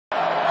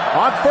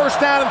On first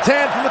down and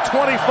 10 from the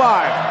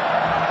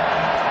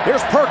 25.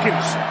 Here's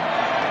Perkins.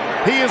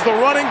 He is the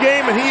running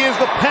game and he is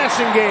the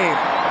passing game.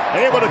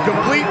 Able to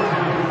complete.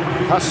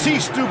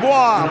 Hasise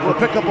Dubois will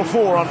pick up a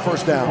 4 on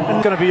first down.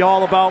 It's going to be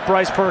all about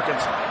Bryce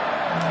Perkins.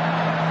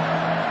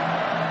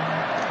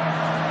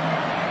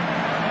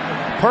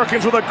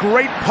 Perkins with a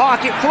great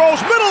pocket.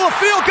 Throws middle of the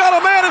field. Got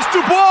a man. It's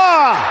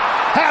Dubois.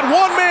 Had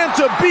one man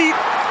to beat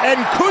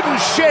and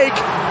couldn't shake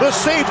the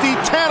safety,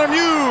 Tanner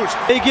Muse.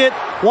 They get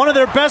one of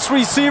their best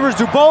receivers,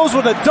 Dubois,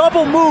 with a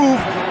double move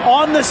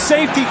on the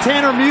safety,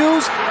 Tanner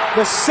Muse.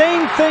 The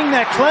same thing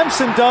that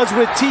Clemson does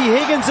with T.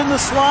 Higgins in the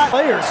slot.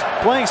 Players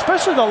playing,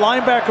 especially the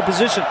linebacker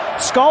position.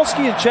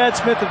 Skalski and Chad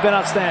Smith have been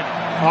outstanding.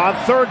 On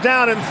third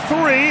down and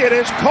 3, it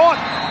is caught.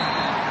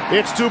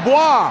 It's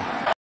Dubois.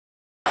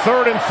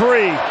 Third and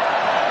 3.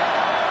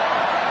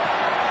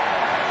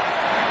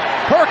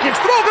 Perkins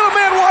throwing a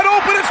man wide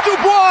open. It's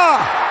Dubois.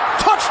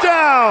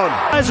 Touchdown!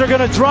 Guys are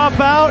going to drop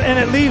out, and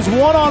it leaves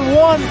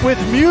one-on-one with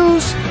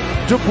Muse.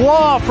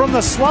 Dubois from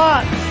the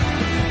slot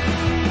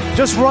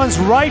just runs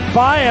right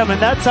by him,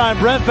 and that time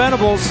Brent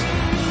Venables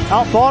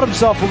outthought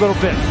himself a little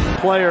bit.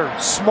 Player,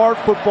 smart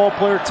football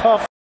player,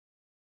 tough.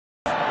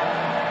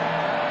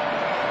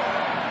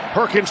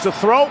 Perkins to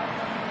throw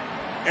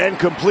and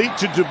complete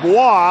to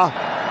Dubois.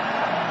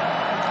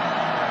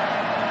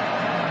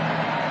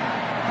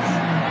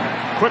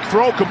 Quick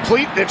throw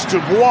complete. It's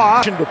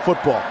Dubois. Into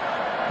football.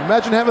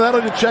 Imagine having that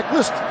on your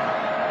checklist.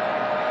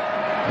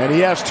 And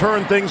he has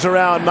turned things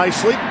around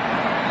nicely.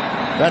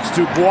 That's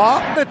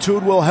Dubois.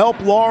 Attitude will help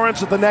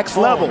Lawrence at the next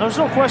level. There's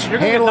no question. You're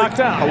going to get knocked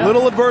down. A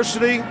little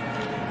adversity,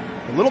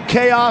 a little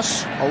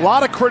chaos, a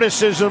lot of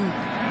criticism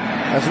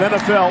as an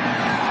NFL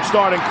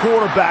starting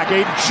quarterback.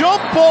 A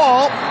jump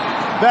ball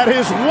that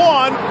is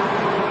won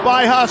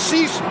by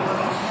Hasise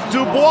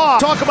Dubois.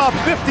 Talk about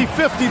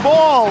 50-50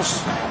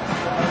 balls.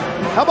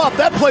 How about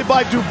that play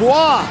by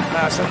Dubois?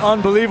 That's an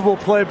unbelievable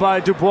play by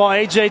Dubois.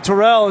 A.J.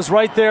 Terrell is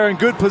right there in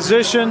good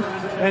position,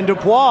 and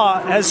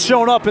Dubois has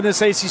shown up in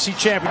this ACC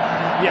Championship.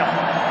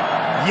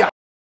 Yeah.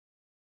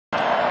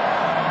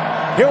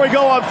 Here we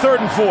go on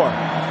third and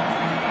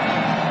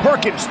 4.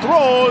 Perkins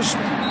throws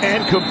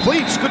and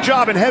completes. Good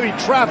job in heavy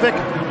traffic.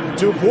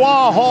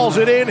 Dubois hauls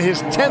it in,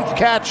 his 10th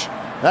catch.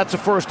 That's a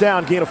first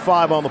down, gain of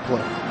 5 on the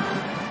play.